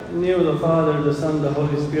In the name of the Father, the Son, the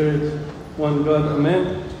Holy Spirit, one God,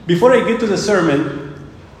 Amen. Before I get to the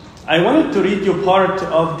sermon, I wanted to read you part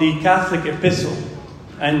of the Catholic epistle.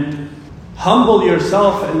 And humble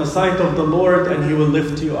yourself in the sight of the Lord, and He will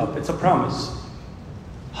lift you up. It's a promise.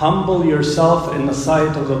 Humble yourself in the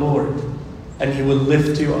sight of the Lord, and He will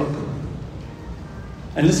lift you up.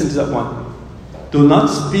 And listen to that one. Do not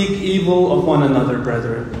speak evil of one another,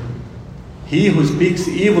 brethren. He who speaks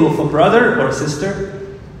evil of a brother or a sister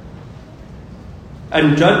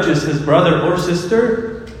and judges his brother or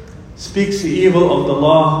sister speaks evil of the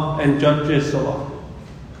law and judges the law.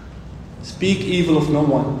 Speak evil of no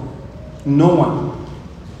one. No one.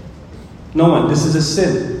 No one. This is a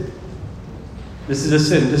sin. This is a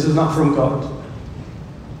sin. This is not from God.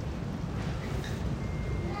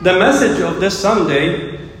 The message of this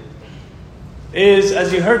Sunday is,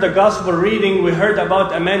 as you heard the gospel reading, we heard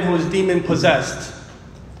about a man who was demon-possessed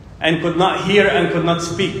and could not hear and could not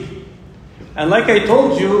speak. And like I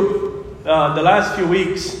told you the last few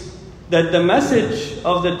weeks, that the message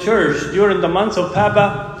of the church during the months of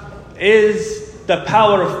Paba is the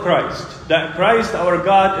power of Christ. That Christ, our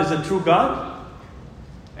God, is a true God.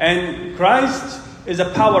 And Christ is a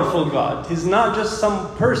powerful God. He's not just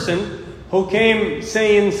some person who came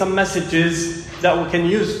saying some messages that we can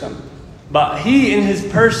use them. But He in His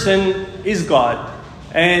person is God.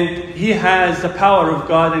 And He has the power of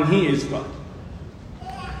God, and He is God.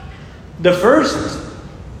 The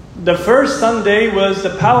first Sunday was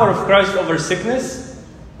the power of Christ over sickness.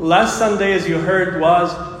 Last Sunday, as you heard,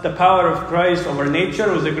 was the power of Christ over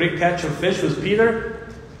nature. It was a great catch of fish with Peter.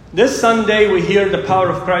 This Sunday, we hear the power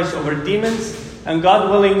of Christ over demons. And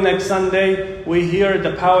God willing, next Sunday, we hear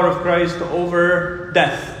the power of Christ over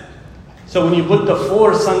death. So when you put the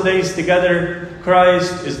 4 Sundays together,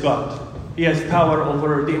 Christ is God. He has power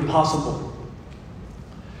over the impossible.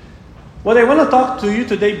 What I want to talk to you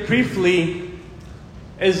today briefly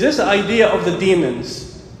is this idea of the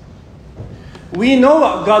demons. We know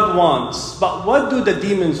what God wants, but what do the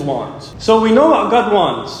demons want? So we know what God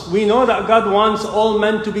wants. We know that God wants all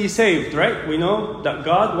men to be saved, right? We know that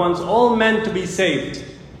God wants all men to be saved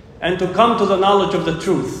and to come to the knowledge of the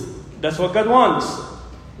truth. That's what God wants.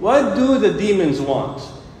 What do the demons want?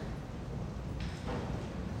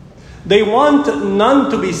 They want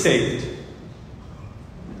none to be saved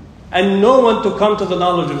and no one to come to the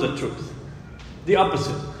knowledge of the truth. The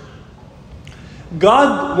opposite.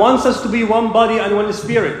 God wants us to be one body and one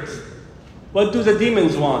spirit. What do the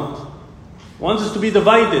demons want? Wants us to be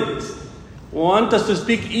divided. Want us to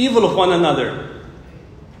speak evil of one another.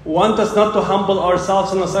 Want us not to humble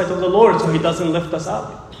ourselves in the sight of the Lord so He doesn't lift us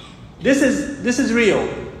up. This is real.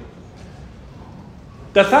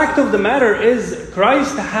 The fact of the matter is,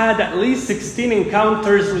 Christ had at least 16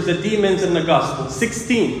 encounters with the demons in the gospel.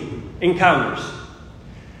 16 encounters.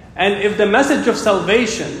 And if the message of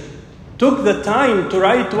salvation took the time to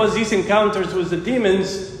write to us these encounters with the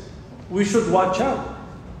demons, we should watch out.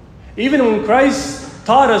 Even when Christ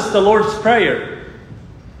taught us the Lord's Prayer,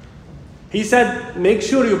 He said, make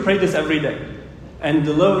sure you pray this every day and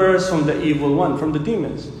deliver us from the evil one, from the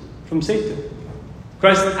demons, from Satan.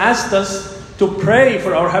 Christ asked us to pray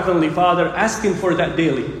for our Heavenly Father, asking for that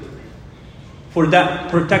daily, for that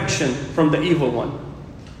protection from the evil one.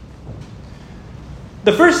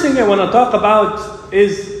 The first thing I want to talk about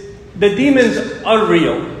is the demons are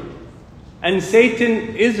real, and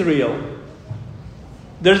Satan is real.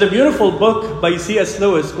 There's a beautiful book by C.S.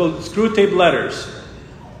 Lewis called Screwtape Letters.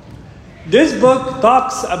 This book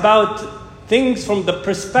talks about things from the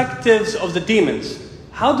perspectives of the demons.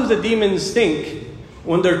 How do the demons think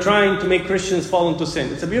when they're trying to make Christians fall into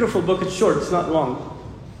sin? It's a beautiful book. It's short. It's not long.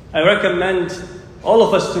 I recommend all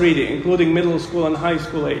of us to read it, including middle school and high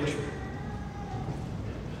school age.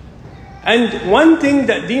 And one thing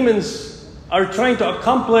that demons are trying to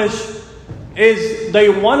accomplish is they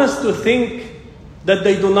want us to think that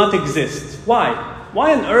they do not exist. Why?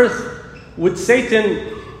 Why on earth would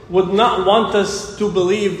Satan would not want us to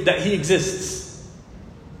believe that he exists?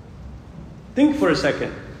 Think for a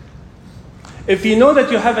second. If you know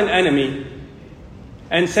that you have an enemy,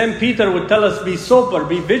 and St. Peter would tell us, be sober,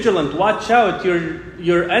 be vigilant, watch out.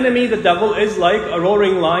 Your enemy, the devil, is like a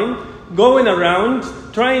roaring lion going around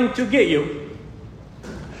trying to get you.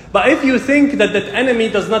 But if you think that that enemy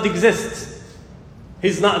does not exist,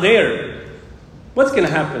 he's not there, what's going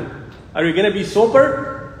to happen? Are you going to be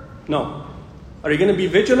sober? No. Are you going to be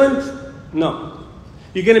vigilant? No.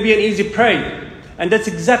 You're going to be an easy prey. And that's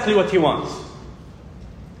exactly what he wants.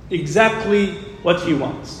 Exactly what he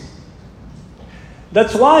wants.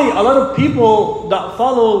 That's why a lot of people that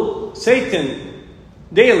follow Satan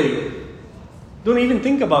daily, Don't even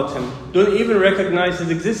think about him. Don't even recognize his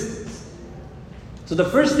existence. So the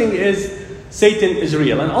first thing is, Satan is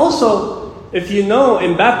real. And also, if you know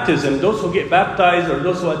in baptism, those who get baptized or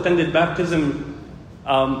those who attended baptism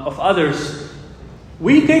of others,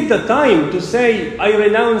 we take the time to say, I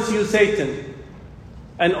renounce you, Satan,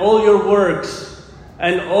 and all your works,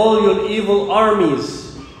 and all your evil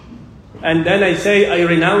armies. And then I say, I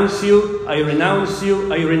renounce you, I renounce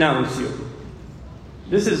you, I renounce you.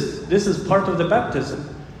 This is part of the baptism.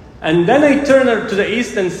 And then I turn to the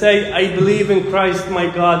east and say, I believe in Christ my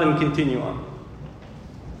God, and continue on.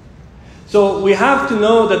 So we have to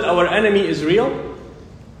know that our enemy is real,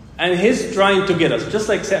 and he's trying to get us, just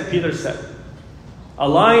like St. Peter said. A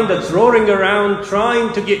lion that's roaring around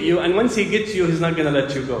trying to get you, and once he gets you, he's not going to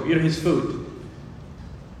let you go. You're his food.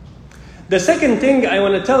 The second thing I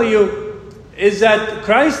want to tell you is that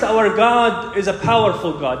Christ our God is a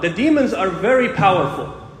powerful God. The demons are very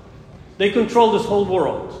powerful. They control this whole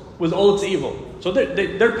world with all its evil. So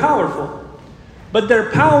they're powerful. But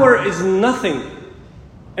their power is nothing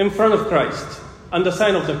in front of Christ and the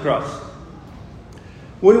sign of the cross.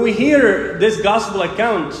 When we hear this gospel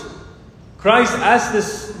account, Christ asked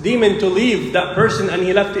this demon to leave that person and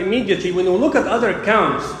he left immediately. When we look at other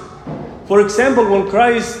accounts, for example, when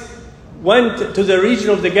Christ went to the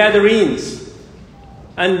region of the Gadarenes,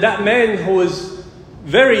 and that man who was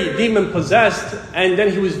very demon-possessed, and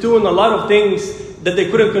then he was doing a lot of things that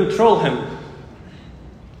they couldn't control him.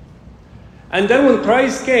 And then when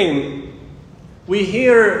Christ came, we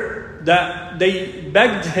hear that they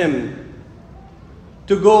begged him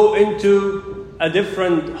to go into a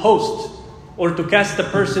different host, or to cast the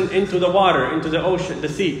person into the water, into the ocean, the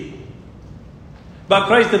sea. But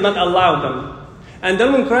Christ did not allow them. And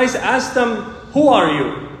then when Christ asked them, who are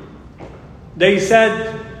you? They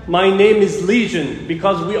said, my name is Legion,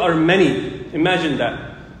 because we are many. Imagine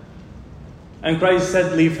that. And Christ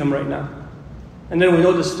said, leave him right now. And then we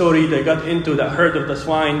know the story. They got into the herd of the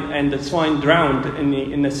swine, and the swine drowned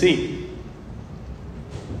in the sea.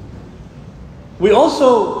 We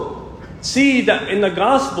also see that in the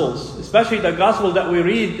Gospels, especially the Gospel that we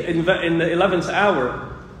read in the 11th hour,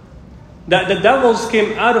 that the devils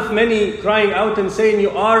came out of many crying out and saying,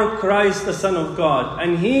 you are Christ, the Son of God.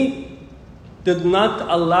 And he did not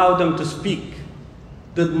allow them to speak.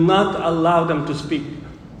 Did not allow them to speak.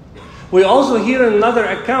 We also hear in another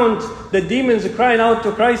account the demons crying out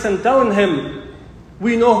to Christ and telling him,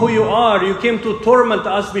 we know who you are. You came to torment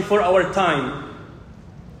us before our time.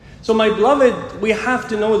 So my beloved, we have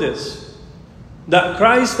to know this, that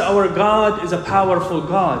Christ our God is a powerful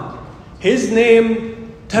God. His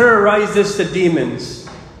name terrorizes the demons.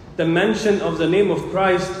 The mention of the name of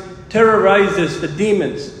Christ terrorizes the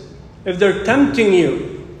demons. If they're tempting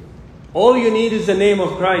you, all you need is the name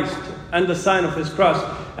of Christ and the sign of his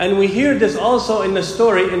cross. And we hear this also in the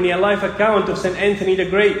story, in the life account of St. Anthony the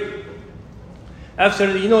Great.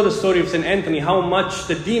 After, you know the story of St. Anthony, how much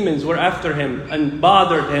the demons were after him and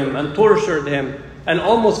bothered him and tortured him and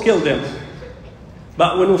almost killed him.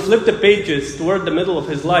 But when we flip the pages toward the middle of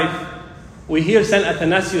his life, we hear St.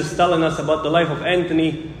 Athanasius telling us about the life of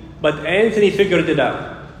Anthony, but Anthony figured it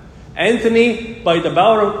out. Anthony, by the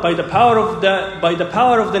power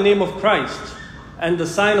of the name of Christ and the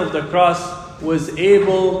sign of the cross, was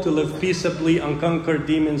able to live peaceably and conquer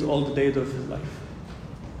demons all the days of his life.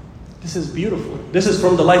 This is beautiful. This is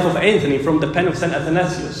from the life of Anthony, from the pen of St.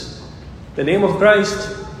 Athanasius. The name of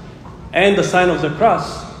Christ and the sign of the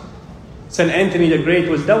cross. St. Anthony the Great,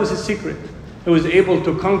 that was his secret. He was able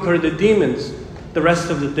to conquer the demons the rest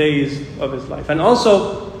of the days of his life. And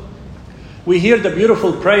also, we hear the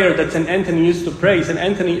beautiful prayer that St. Anthony used to pray. St.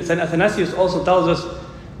 Athanasius also tells us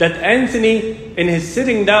that Anthony, in his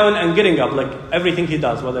sitting down and getting up, like everything he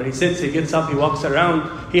does, whether he sits, he gets up, he walks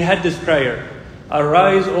around, he had this prayer.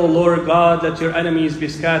 Arise, O Lord God, let your enemies be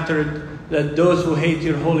scattered, let those who hate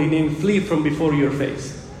your holy name flee from before your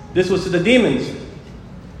face. This was to the demons.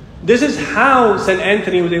 This is how St.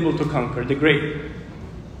 Anthony was able to conquer, the great.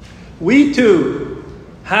 We too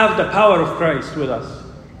have the power of Christ with us,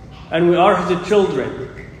 and we are his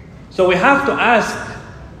children. So we have to ask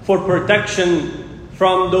for protection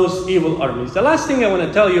from those evil armies. The last thing I want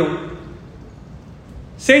to tell you,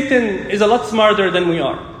 Satan is a lot smarter than we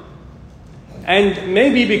are. And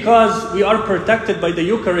maybe because we are protected by the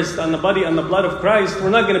Eucharist and the body and the blood of Christ,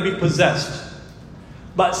 we're not going to be possessed.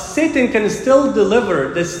 But Satan can still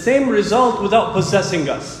deliver the same result without possessing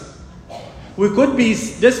us. We could be,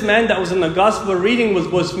 this man that was in the gospel reading was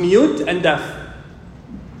both mute and deaf.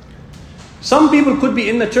 Some people could be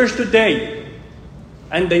in the church today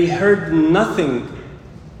and they heard nothing.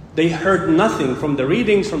 They heard nothing from the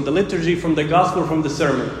readings, from the liturgy, from the gospel, from the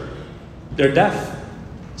sermon. They're deaf.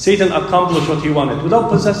 Satan accomplished what he wanted without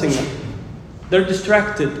possessing them. They're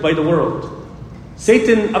distracted by the world.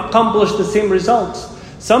 Satan accomplished the same results.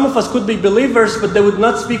 Some of us could be believers, but they would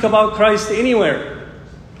not speak about Christ anywhere.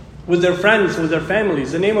 With their friends, with their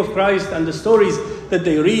families. The name of Christ and the stories that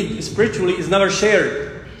they read spiritually is never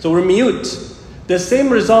shared. So we're mute. The same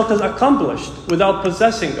result is accomplished without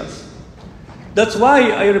possessing us. That's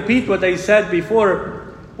why I repeat what I said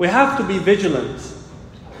before. We have to be vigilant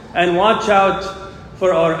and watch out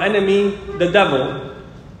for our enemy, the devil,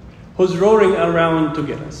 who's roaring around to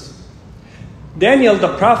get us. Daniel,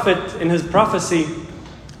 the prophet, in his prophecy,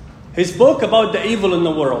 he spoke about the evil in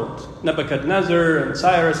the world. Nebuchadnezzar and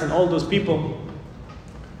Cyrus and all those people.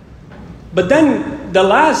 But then the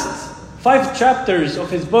last 5 chapters of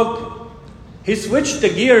his book, he switched the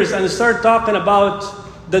gears and started talking about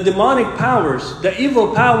the demonic powers, the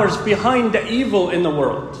evil powers behind the evil in the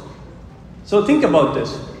world. So think about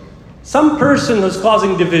this. Some person who's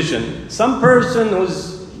causing division, some person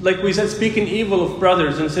who's, like we said, speaking evil of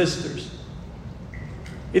brothers and sisters.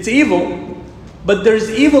 It's evil, but there's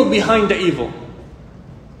evil behind the evil.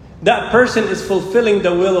 That person is fulfilling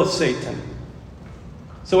the will of Satan.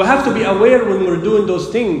 So we have to be aware when we're doing those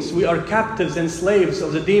things. We are captives and slaves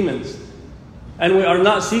of the demons. And we are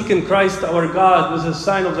not seeking Christ our God with the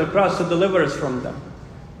sign of the cross to deliver us from them.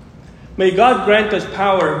 May God grant us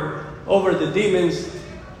power over the demons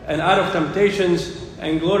and out of temptations.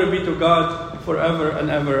 And glory be to God forever and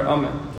ever. Amen.